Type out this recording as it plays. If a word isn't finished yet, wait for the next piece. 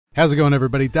How's it going,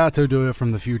 everybody? Dotodoya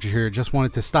from the future here. Just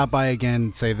wanted to stop by again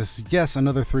and say this is, yes,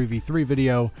 another 3v3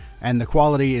 video, and the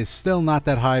quality is still not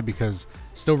that high because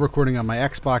still recording on my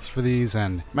Xbox for these,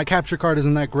 and my capture card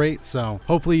isn't that great, so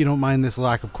hopefully you don't mind this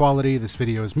lack of quality. This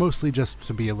video is mostly just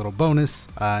to be a little bonus,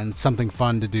 and something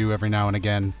fun to do every now and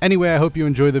again. Anyway, I hope you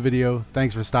enjoy the video.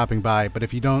 Thanks for stopping by, but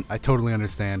if you don't, I totally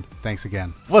understand. Thanks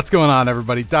again. What's going on,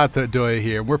 everybody? Dotodoya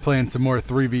here. We're playing some more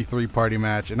 3v3 party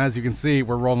match, and as you can see,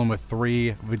 we're rolling with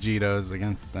 3 Vegitos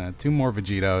against 2 more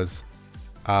Vegitos.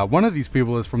 One of these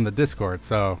people is from the Discord,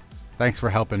 so thanks for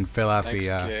helping fill out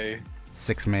the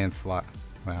 6-man slot.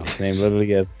 Wow. His name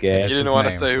literally is gay. You didn't want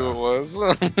to say who it was.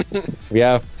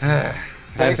 Yeah.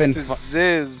 Thanks to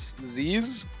Ziz.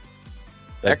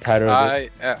 The title of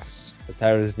X-I-S. The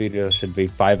title of this video should be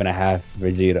 5.5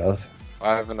 Vegitos.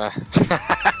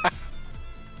 5.5.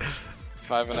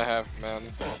 5.5 men.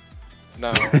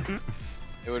 No.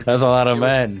 It would That's a lot of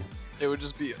men. It would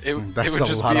just be. It would just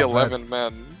be 11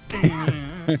 men.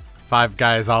 5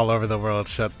 guys all over the world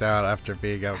shut down after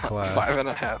being outclassed.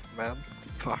 5.5 men.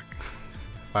 Fuck.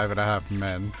 5.5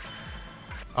 men.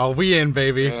 Oh, we in,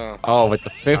 baby. Yeah. Oh, with the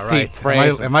 15 right.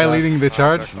 frames. Am I leading the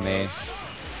charge? Me.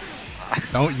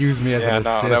 Don't use me as an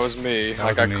assist. No, that was me. That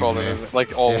I got wasn't called me. in as,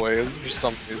 like always, for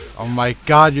some reason. Oh my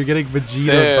god, you're getting Vegito.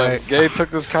 Damn, Gay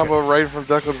took this combo right from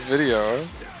Declan's video.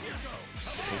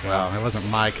 Well, it wasn't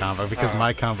my combo, because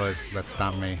my combo is, that's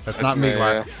not me. That's not me, yeah.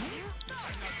 Mark.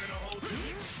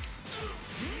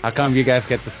 How come you guys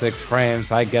get the 6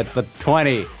 frames? I get the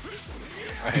 20.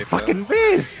 I hate Fucking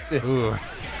beast. Ooh.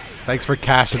 Thanks for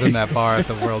cashing in that bar at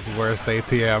the world's worst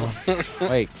ATM.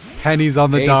 Wait. Pennies on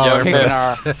the Hey, dollar.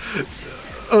 kicking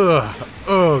Ugh.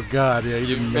 Oh god, yeah,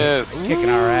 You didn't missed.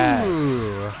 Kicking our ass.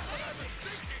 Ooh.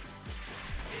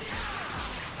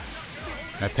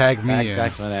 Now tag me in.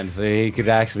 Excellent, then, so he could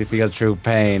actually feel true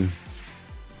pain.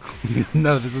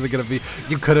 No, this isn't gonna be.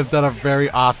 You could have done a very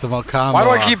optimal combo. Why do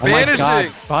I keep Oh my banishing?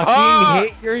 god, fucking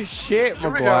hit your shit, Here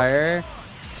we go. McGuire.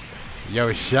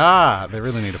 Yo, shot! They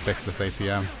really need to fix this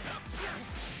ATM.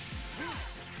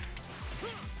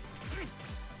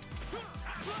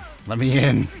 Let me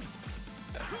in.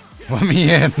 Let me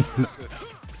in.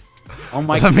 Oh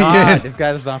my Let me god, in. this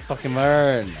guy does not fucking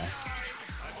learn.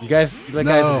 You guys, like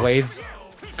No. guys ways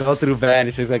go through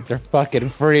vanishes like they're fucking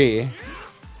free.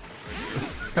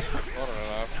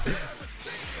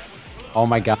 Oh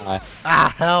my god.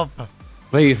 Ah, help!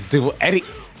 Please do any.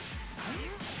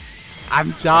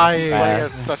 I'm He's dying. playing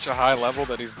at such a high level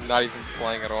that he's not even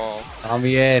playing at all. Call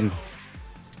me in.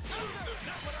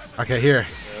 Okay, here.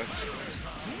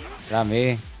 Not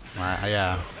me. Alright,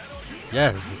 yeah.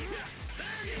 Yes.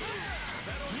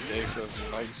 Gay says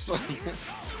nice.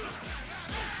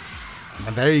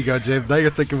 And there you go, James. Now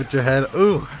you're thinking with your head.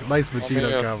 Ooh, nice Vegito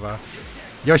yeah. combo.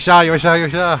 Yo, Sha, yo, Sha, yo,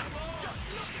 Sha.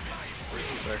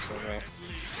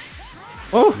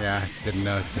 Oh. Yeah, didn't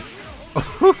know.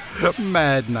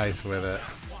 Mad nice with it.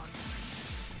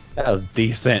 That was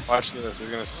decent. Watch this. He's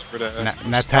gonna spread it.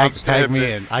 Now tag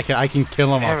me in. I can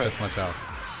kill him Damn off it. this much health.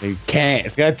 You can't.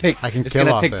 It's gonna take. I can it's kill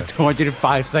gonna off take this. the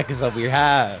 205 seconds of your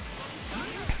half.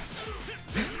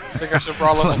 I think I should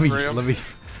brawl level 3 him. let me.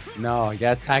 No, you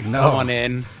gotta tag No. someone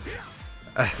in.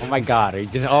 Oh my god, or you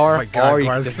just or my God, or you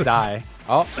Guar's just gonna die.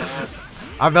 Oh.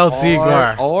 I'm LT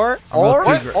Guar. Or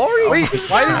LT Guar. Wait,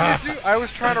 why did you do? I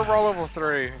was trying to roll level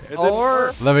 3. It didn't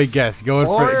work. Let me guess. Going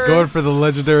for the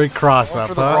legendary cross Going up,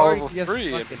 for the huh? brawl Or level you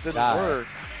 3. It fucking didn't die. work.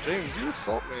 James, you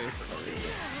assault me for no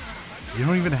reason. You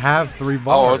don't even have 3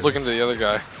 bars. Oh, I was looking at the other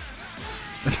guy.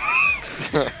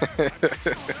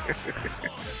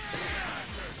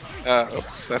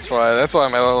 Oops, that's why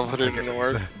my level 3 didn't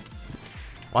work.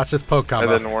 Watch this poke That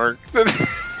combo. didn't work.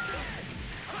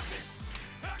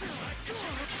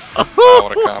 Oh,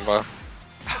 what a combo.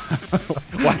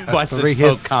 watch 3 this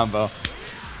poke hits. combo.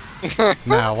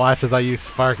 Now watch as I use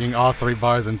sparking all 3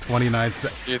 bars in 29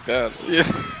 seconds. You're dead. Yeah.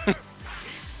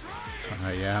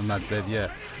 Alright, yeah, I'm not dead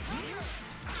yet.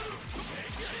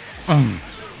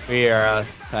 Fear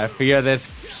us. I fear this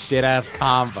shit ass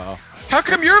combo. How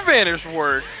come your vanish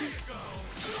worked?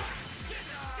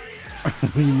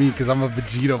 What do you mean? Because I'm a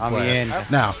Vegito I'm player. in.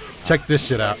 Now, check this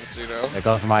shit out. Vegito.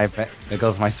 There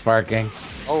goes my sparking.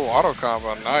 Oh, auto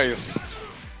combo, nice.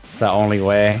 It's the only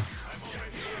way.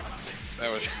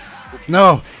 That was.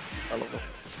 No! I love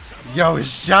this. Yo,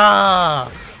 Sha!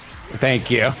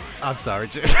 Thank you. I'm sorry,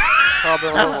 Jay.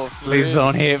 Combo level 3. Please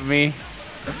don't hit me.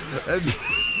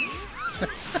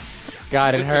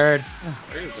 God, it hurt.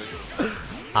 Crazy.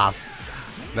 Ah.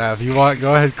 Now, if you want,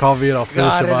 go ahead, call me and I'll finish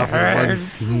God, him it off with one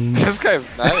hurts. swing. This guy's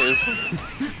nice.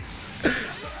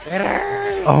 It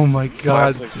hurt. Oh my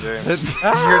god. Classic James.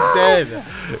 You're dead.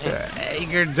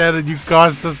 You're dead and you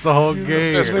cost us the whole This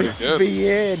game. guy's pretty good.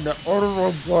 Me in.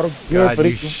 Order God, but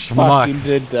you he fucking schmucks.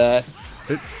 did that.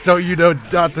 Don't you know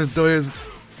Dotodoya's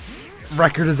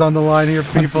record is on the line here,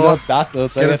 people? That's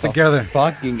Get it together.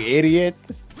 Fucking idiot.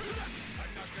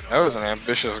 That was an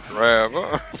ambitious grab.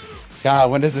 God,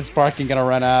 when is this parking gonna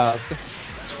run out?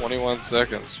 21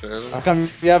 seconds, James. How come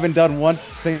you haven't done one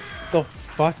single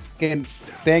fucking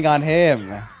thing on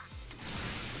him?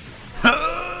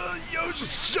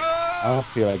 I don't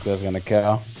feel like that's gonna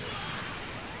kill.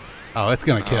 Oh, it's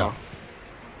gonna kill.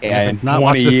 Yeah, If in it's not,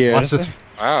 20 years. watch this.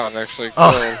 Wow, it actually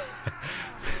killed. Oh.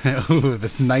 Ooh,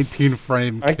 this 19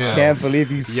 frame I kill. can't believe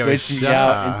you Yo, switched me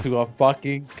out into a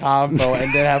fucking combo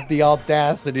and then have the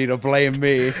audacity to blame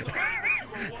me.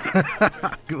 Look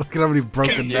at how many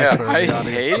broken Yeah, necks are in I the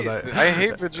audience tonight.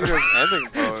 hate Vegito's ending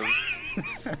pose.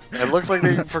 It looks like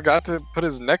they forgot to put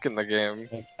his neck in the game.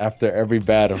 After every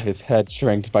battle, his head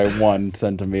shrinks by 1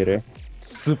 centimeter.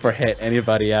 Super hit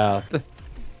anybody out.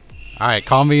 Alright,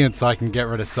 call me in so I can get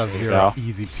rid of Sub-Zero. Yeah.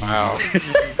 Easy peasy. Wow.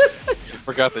 You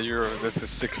forgot that this is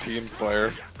 16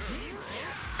 player.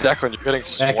 Declan, you're getting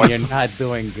Heck, swept. you're not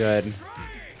doing good.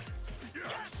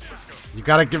 You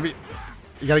gotta give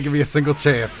me a single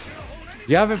chance.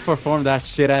 You haven't performed that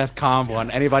shit ass combo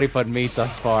on anybody but me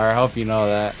thus far. I hope you know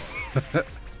that.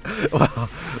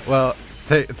 well,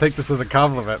 take this as a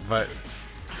compliment, but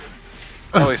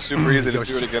Probably super easy to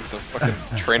do it against a fucking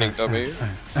training dummy,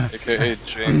 aka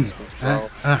James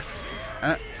himself.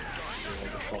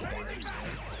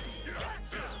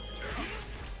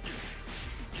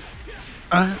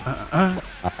 Alright,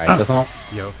 that's all.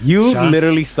 yo, You shot.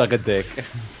 literally suck a dick.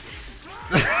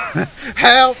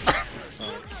 Help!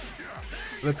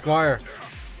 Let's Guire.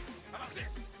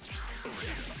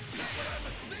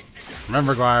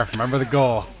 Remember, Guire. Remember the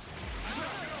goal.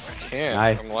 I can't.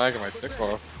 Nice. I'm lagging my dick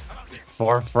off.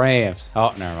 4 frames.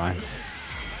 Oh, never mind.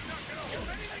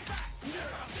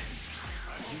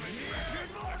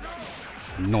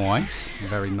 Nice.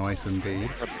 Very nice indeed.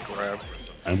 That's a grab.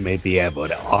 I may be able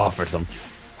to offer some.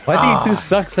 Why do you two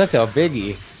suck such a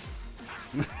biggie?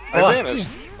 I vanished.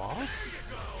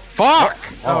 Fuck!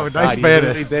 Oh, nice God, you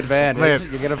vanish. really did vanish. Man.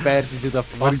 You're gonna vanish into the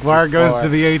When fucking Guire goes floor. to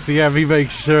the ATM, he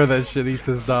makes sure that shit eats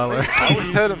his dollar. I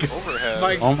was head of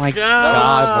overhead. Oh my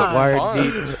God.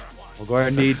 God,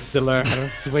 Guire needs to learn how to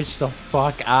switch the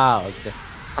fuck out.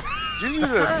 You need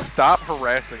to stop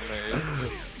harassing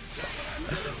me.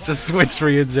 Just switch for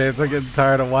you, James. I'm getting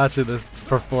tired of watching this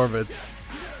performance.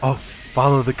 Oh,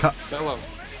 follow the Tell him.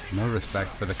 No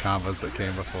respect for the combos that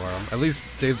came before him. At least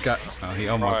James got. Oh, he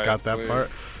almost Right, got that please.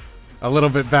 part. A little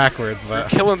bit backwards, You're but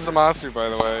killing Zamasu, by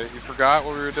the way. You forgot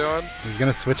what we were doing? he's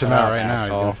gonna switch him Shut out up, right now.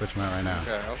 He's asshole. gonna switch him out right now.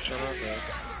 Okay, I'll shut up, guys.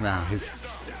 Now he's.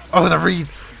 Oh, the read,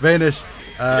 vanish.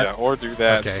 Yeah, or do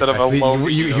that Okay, instead of I a see. low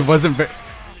He wasn't.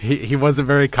 He wasn't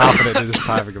very confident in his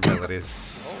timing abilities.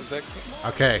 Oh, is that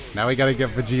Okay, now we gotta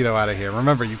get Vegito out of here.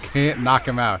 Remember, you can't knock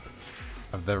him out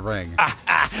of the ring. All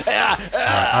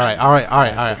right.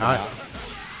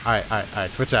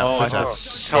 Switch out. Switch out.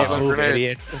 Tells him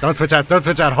grenade. Don't switch out. Don't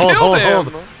switch out. Hold.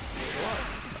 Killed Hold.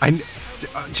 him!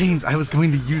 James, I was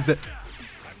going to use that.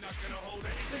 Oh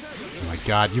my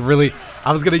God, you really.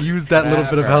 I was gonna use that little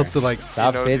bit of health to like.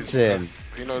 Stop knows he's- bitching.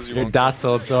 He knows you You're won't.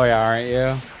 Dotodoya, aren't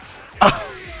you?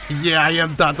 Yeah, I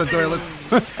am Dotodoya.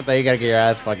 I thought you gotta get your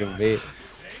ass fucking beat.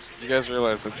 You guys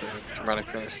realize that the dramatic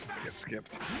finish gets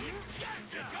skipped.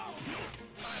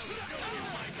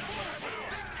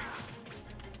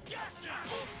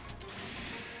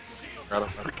 Got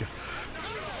him. Okay.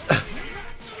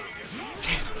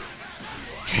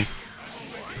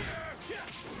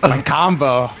 My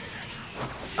combo.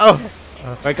 Oh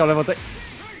Wake up, level 3.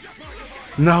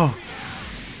 no.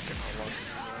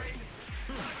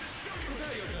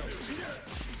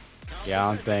 Yeah,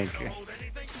 I don't think.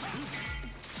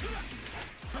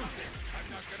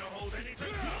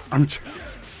 I'm.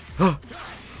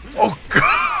 Oh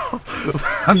God!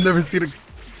 I've never seen a.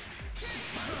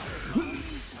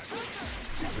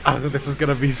 Oh, this is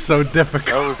gonna be so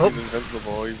difficult. That was he's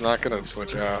invincible. He's not gonna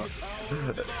switch out.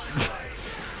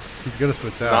 He's gonna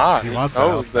switch out. Nah, he he wants that knows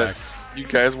health that back. you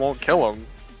guys won't kill him.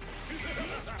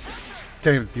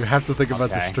 James, you have to think about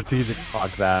the Okay. strategic.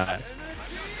 Fuck that.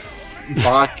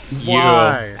 Fuck you,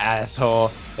 Why?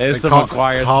 asshole. It's Like, the call-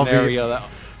 McGuire call me- scenario. That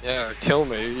Yeah, kill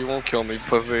me. You won't kill me,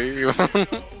 pussy.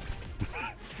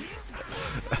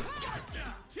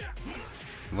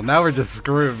 Well, now we're just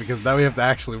screwed because now we have to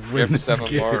actually We win have this 7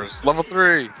 game. bars. Level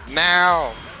 3,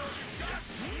 now!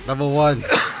 Level 1.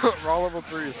 Raw level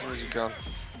 3 as soon as you can.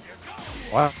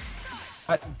 what?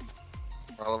 What?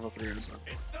 Raw level 3 is up.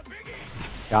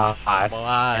 God.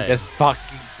 Why? This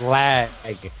fucking lag.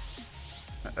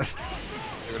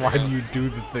 Why do you do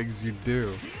the things you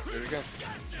do? Do it again.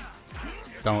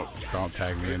 Don't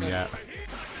tag me in yet.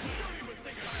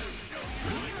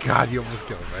 God, you almost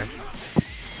killed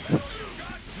me.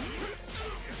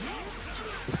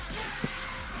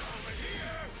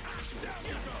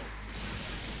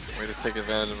 Way to take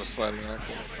advantage of a sliding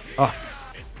ankle. Oh,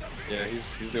 Yeah,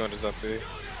 he's doing his up B.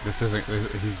 this isn't.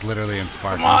 He's literally in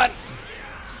Spartan. Come on!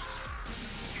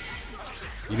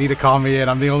 You need to call me in.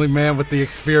 I'm the only man with the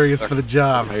experience for the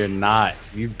job. No, you're not.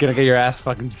 You're gonna get your ass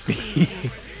fucking beat.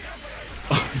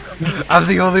 I'm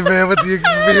the only man with the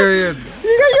experience.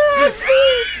 You got your ass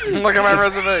beat! Look at my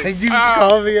resume. Hey, you just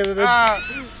called me in and then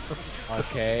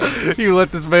Okay. you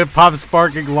let this man pop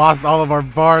sparking, lost all of our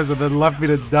bars, and then left me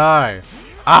to die.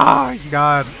 Ah,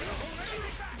 God.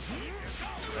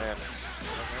 Man.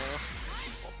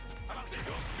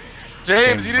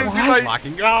 James, you didn't do my.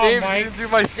 Blocking. James, you didn't do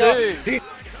my thing.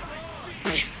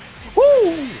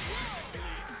 Woo!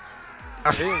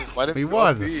 James, why didn't We you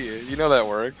won. up B? You know that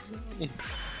works.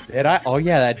 Did I? Oh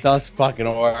yeah, that does fucking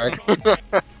work.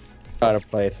 Try to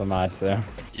play Zamasu.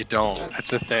 You don't. That's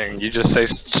the thing. You just say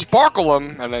sparkle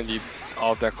them, and then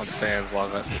all Declan's fans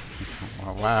love it.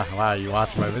 Wow, you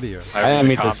watch my videos. I didn't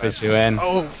mean to comments. switch you in.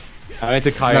 Oh, I meant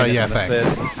to call you. No, in yeah, on thanks.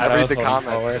 assist. I read the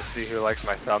comments to see who likes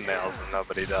my thumbnails, and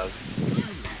nobody does.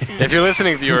 If you're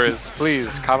listening, viewers,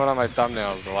 please comment on my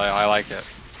thumbnails. I like it.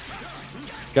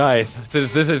 Guys,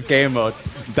 this is game mode.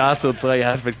 Dotodoya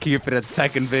has been keeping a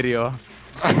Tekken video.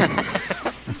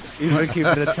 He's been keeping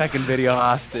a Tekken video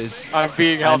hostage. I'm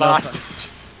being held hostage.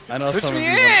 I know Switch some me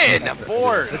of you want in! I'm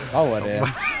bored! Oh, it is.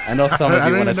 I know some of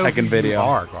you want a Tekken video.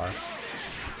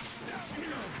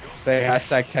 Say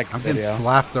hashtag Tekken I'm getting video.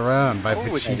 slapped around by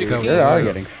Oh, it's Vegito. 16. You are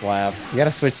getting slapped. You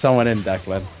gotta switch someone in,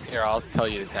 Declan. Here, I'll tell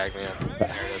you to tag me in. There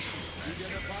it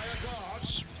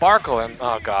is. Sparkle him.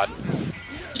 Oh, God.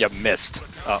 You missed.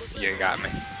 Oh, you got me.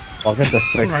 Welcome to Oh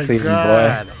 6th my season,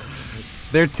 God. boy.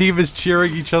 Their team is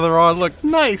cheering each other on. Look,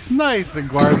 nice. And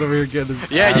Guar's over here getting his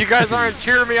Yeah, ass you guys beat. aren't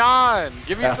cheering me on.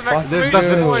 Give me Yeah, some fuck exclamation There's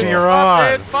nothing to points. cheer Fuck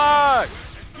on. it, fuck!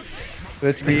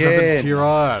 Switch There's me nothing to in. cheer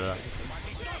on.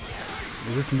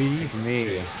 Is this me?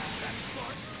 Me.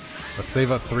 Let's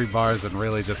save up 3 bars and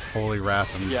really just holy wrath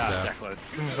him. to Yeah, death. Declan.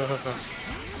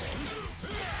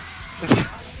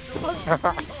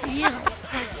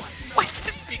 What's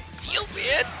the big deal,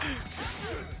 man?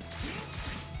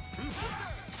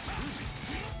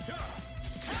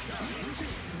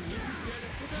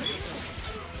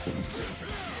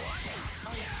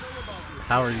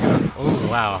 How are you? Oh,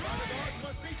 wow.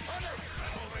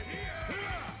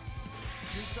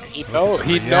 He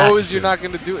reaction. knows you're not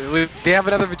gonna do it. They have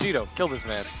another Vegito. Kill this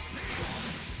man.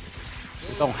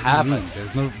 We don't have it.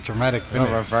 There's no dramatic No finish.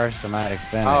 reverse dramatic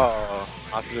finish. Oh,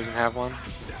 Asa doesn't have one.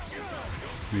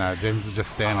 No, James is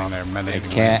just standing there menacing.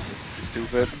 can't.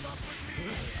 Stupid.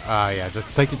 Yeah,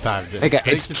 just take your time, James. Nigga,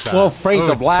 Take it's your time. 12 frames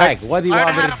Oh, of lag. What do you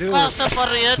want me to do?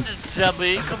 somebody in,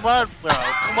 Jimmy. Come on, bro.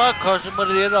 Come on, call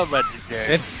somebody in already,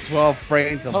 James. It's 12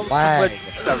 frames of lag.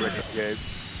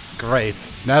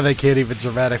 Great. Now they can't even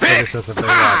dramatic finish us if they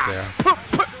want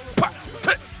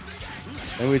to.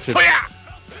 Maybe we should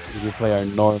maybe play our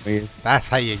normies. That's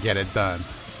how you get it done.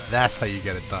 That's how you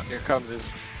get it done. Here comes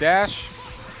his dash.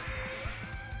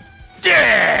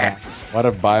 Yeah! What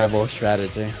a viable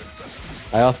strategy.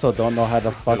 I also don't know how to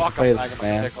fucking Fuck, play I'm this, lagging my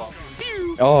man. dick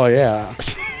off. Oh yeah.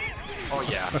 Oh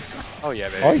yeah. Oh yeah,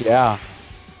 baby. Oh yeah.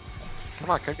 Come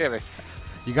on, come get me.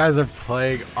 You guys are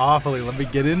playing awfully. Let me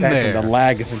get in Back there. the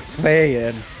lag is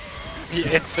insane.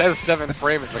 It says 7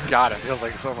 frames, but God, it feels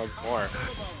like so much more.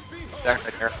 That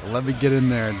right there. Let me get in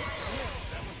there.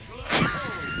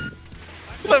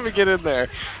 Let me get in there.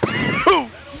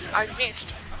 I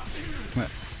missed.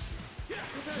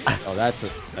 Oh, that's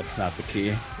not the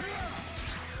key.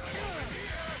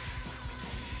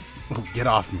 Oh, get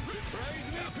off me.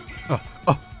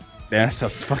 That's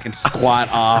just fucking squat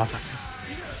off.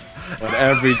 But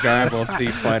every Dragonball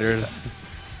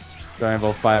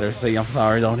Fighter Z, I'm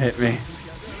sorry, don't hit me.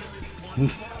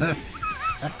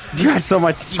 You had so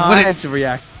much time to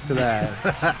react to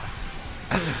that.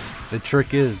 The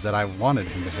trick is that I wanted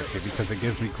him to hit me because it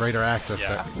gives me greater access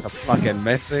to. The fucking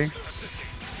missing.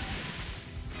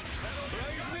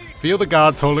 Feel the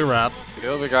gods' holy wrath.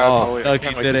 The other guy's holy. look, I you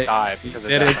can't did wait to it. die You because of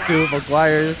did it that. too,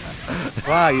 McGuire.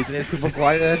 Wow, you did it to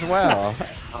McGuire as well.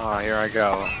 Oh, here I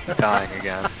go. Dying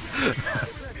again.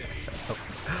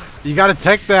 You gotta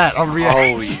take that on Oh,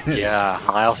 reaction. yeah.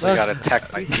 I also got a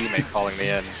tech my teammate calling me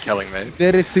in, killing me.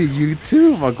 Did it to you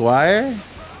too, McGuire.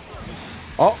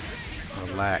 Oh,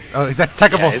 Relax. Oh, that's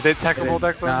techable. Yeah, is it techable,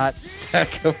 Declan? not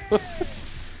techable.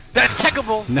 That's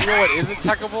techable! You know what isn't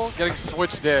techable? Getting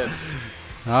switched in.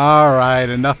 Alright,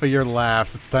 enough of your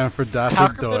laughs. It's time for How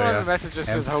come the Dotodoya. message just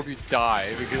says hope you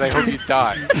die? Because I hope you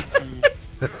die.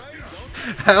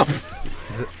 Help!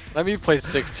 Let me play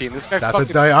 16. This guy Dotodoya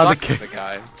fucking on the sucks, the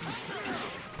guy.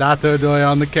 Dotodoya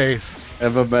on the case.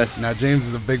 Everybody. Now James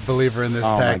is a big believer in this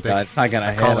Oh tactic. my god, it's not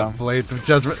gonna Call hit it him. Blades of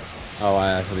Judgment. Oh,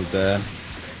 I actually did.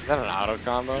 Is that an auto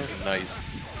combo? Nice.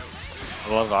 I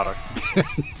love auto.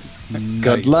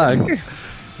 Good luck.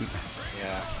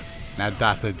 Yeah. Now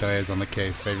Dotodoya is on the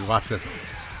case, baby. Watch this.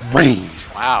 Range!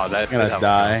 Wow, that You're gonna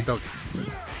die. Still...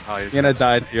 Oh, he's You're gonna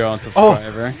die to your own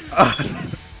subscriber.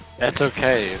 That's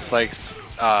okay. It's like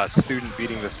student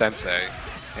beating the sensei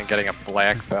and getting a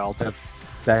black belt.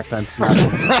 That's not.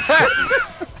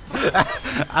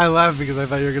 I laughed because I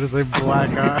thought you were gonna say black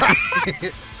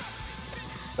eye.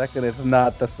 Second, it's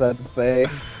not the sensei.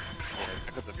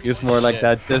 He's more like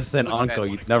that distant uncle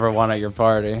you'd never want at your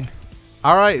party.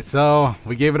 Alright, so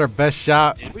we gave it our best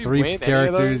shot. Did we 3 win any of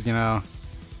characters, those? you know.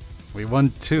 We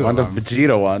won 2 One of of them. the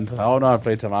Vegito ones. I don't know. I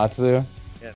played Zamasu.